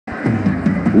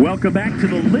Welcome back to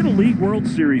the Little League World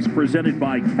Series presented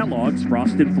by Kellogg's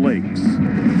Frosted Flakes.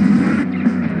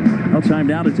 Well, time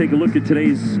now to take a look at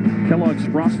today's Kellogg's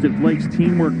Frosted Flakes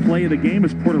teamwork play of the game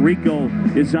as Puerto Rico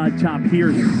is on top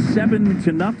here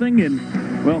 7-0.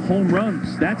 And, well, home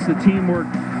runs. That's the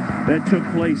teamwork that took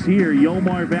place here.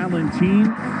 Yomar Valentin,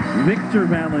 Victor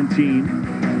Valentin,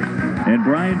 and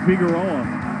Brian Figueroa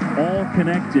all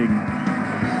connecting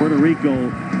Puerto Rico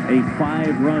a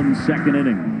 5-run second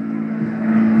inning.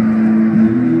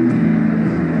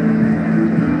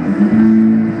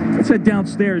 Let's head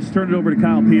downstairs, turn it over to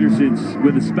Kyle Peterson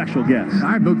with a special guest.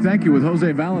 All right, Book, thank you with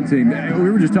Jose Valentin.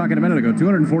 We were just talking a minute ago,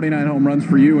 249 home runs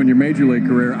for you in your Major League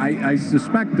career. I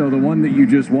suspect, though, the one that you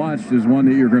just watched is one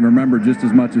that you're going to remember just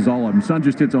as much as all of them. Son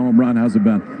just hits a home run. How's it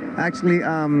been? Actually,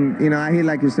 you know, I hit,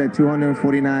 like you said,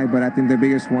 249, but I think the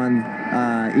biggest one,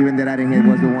 even that I didn't hit,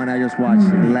 was the one I just watched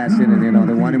in the last inning, you know,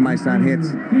 the one that my son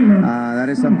hits. That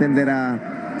is something that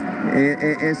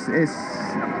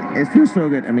it feels so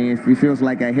good. I mean, it feels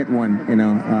like I hit one, you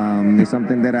know. It's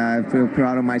something that I feel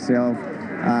proud of myself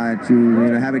to, you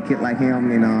know, have a kid like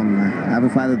him. You know, I have a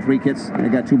father of 3 kids. I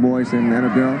got 2 boys and a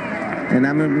girl. And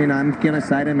I'm kind of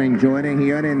excited and enjoying it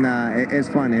here, and it's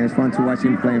fun. It's fun to watch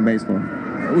him playing baseball.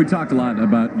 We talked a lot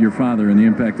about your father and the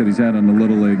impact that he's had on the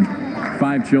Little League.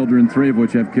 5 children, 3 of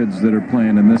which have kids that are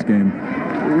playing in this game.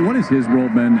 What has his role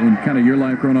been in kind of your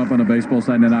life growing up on the baseball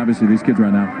side, and then obviously these kids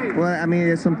right now? Well, I mean,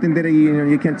 it's something that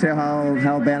you can tell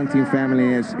how Valentin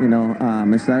family is. You know,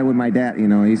 it started with my dad. You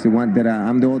know, he's the one that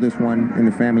I'm the oldest one in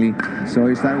the family. So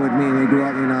he started with me. And he grew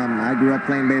up. You know, I grew up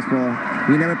playing baseball.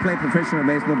 He never played professional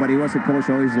baseball, but he was a coach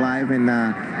all his life, and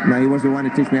you know, he was the one to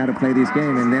teach me how to play this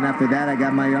game. And then after that, I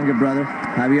got my younger brother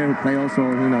Javier, who played also.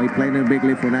 You know, he played in the big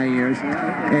league for 9 years,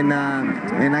 and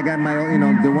I got my, you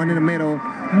know, the one in the middle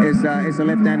is a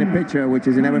left-handed pitcher, which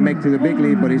is never make to the big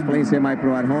league, but he's playing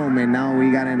semi-pro at home. And now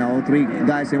we got, you know, all 3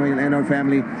 guys in our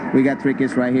family. We got 3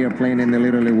 kids right here playing in the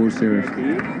Little League World Series.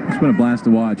 It's been a blast to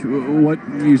watch. What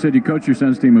you said, you coached your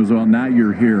son's team as well. Now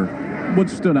you're here. What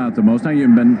stood out the most? Now you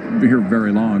haven't been here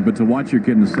very long, but to watch your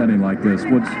kid in a setting like this,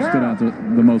 what stood out the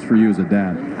most for you as a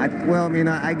dad? Well, you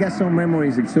know, I got some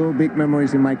memories, so big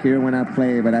memories in my career when I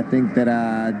play, but I think that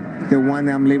the one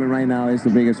I'm living right now is the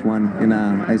biggest one. You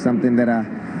know, it's something that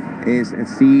is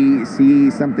see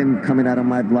something coming out of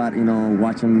my blood. You know,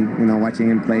 watching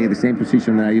him play the same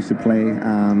position that I used to play. You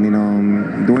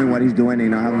know, doing what he's doing. You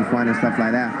know, having fun and stuff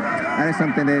like that. That is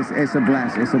something that it's a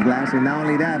blast. It's a blast, and not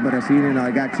only that, but I see, you know, I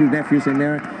got 2 nephews in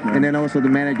there, and then also the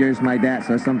manager is my dad.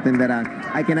 So it's something that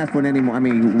I can ask for anymore. I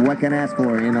mean, what can I ask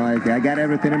for? You know, I got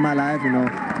everything in my life. You know,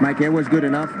 my kid was good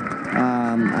enough.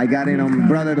 I got, you know,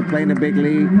 brother to play in the big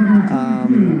league,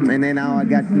 and then now I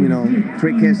got, you know,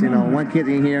 3 kids. You know, 1 kid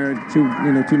in here,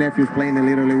 2 nephews playing the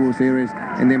Little League World Series,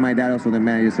 and then my dad also the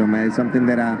manager. So man, it's something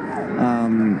that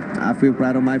I feel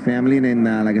proud of my family, and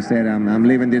like I said, I'm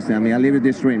living this. I mean, I live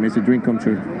this dream. It's a dream come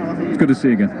true. It's good to see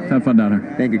you again. Have fun down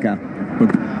here. Thank you, Kyle.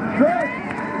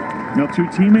 Now 2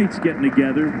 teammates getting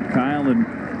together, Kyle and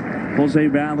Jose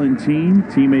Valentin,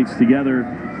 teammates together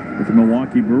with the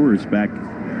Milwaukee Brewers back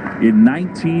in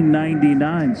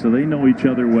 1999, so they know each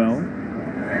other well.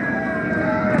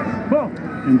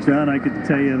 And John, I could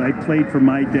tell you, I played for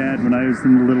my dad when I was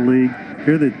in the Little League.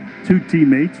 Here are the 2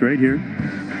 teammates right here.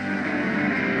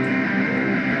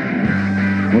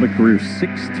 What a career.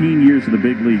 16 years in the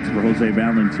big leagues for Jose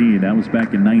Valentin. That was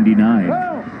back in 99.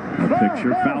 A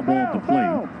picture, foul ball at the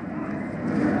plate.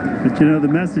 But you know, the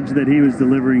message that he was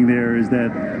delivering there is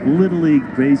that Little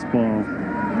League baseball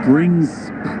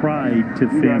brings pride to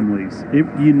families. It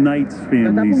unites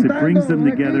families. It brings them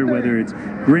together, whether it's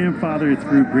grandfather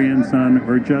through grandson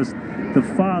or just the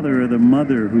father or the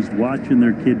mother who's watching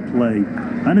their kid play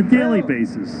on a daily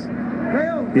basis.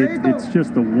 It's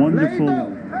just a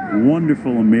wonderful,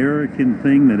 wonderful American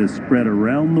thing that has spread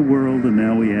around the world, and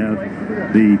now we have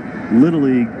the Little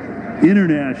League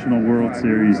International World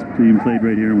Series being played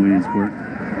right here in Williamsport.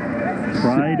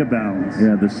 Pride abounds.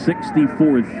 Yeah, the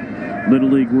 64th Little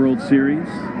League World Series.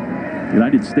 The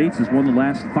United States has won the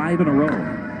last 5 in a row.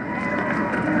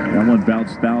 That one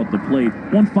bounced foul at the plate.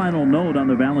 One final note on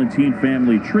the Valentin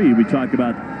family tree. We talked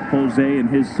about Jose and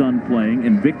his son playing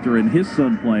and Victor and his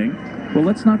son playing. Well,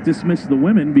 let's not dismiss the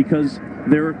women, because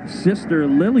their sister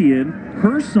Lillian,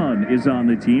 her son is on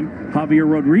the team, Javier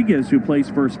Rodriguez, who plays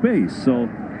first base. So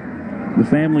the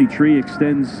family tree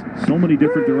extends so many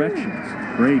different directions.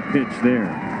 Great pitch there.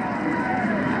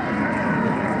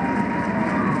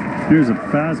 Here's a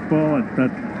fastball at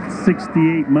about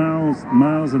 68 miles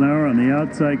an hour on the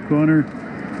outside corner.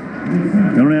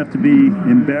 You don't have to be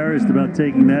embarrassed about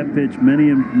taking that pitch.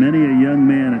 Many a young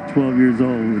man at 12 years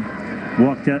old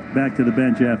walked back to the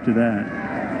bench after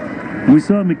that. We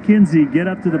saw McKenzie get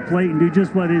up to the plate and do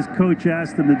just what his coach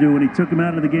asked him to do when he took him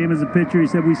out of the game as a pitcher. He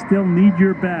said, "We still need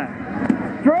your bat."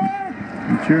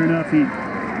 And sure enough,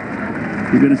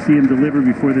 you're going to see him deliver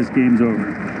before this game's over.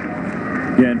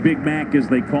 Yeah, and Big Mac, as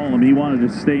they call him, he wanted to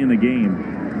stay in the game.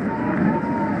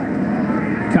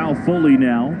 Kyle Foley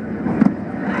now.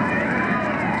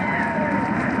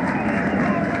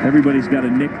 Everybody's got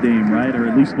a nickname, right? Or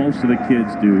at least most of the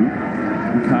kids do.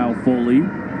 Kyle Foley.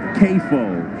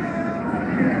 K-Fo.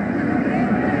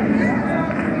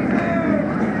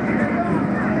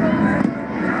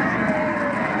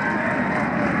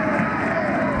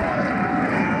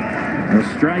 A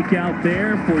strikeout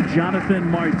there for Jonathan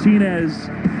Martinez.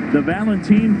 The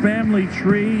Valentin family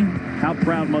tree. How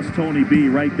proud must Tony be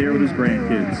right there with his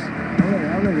grandkids?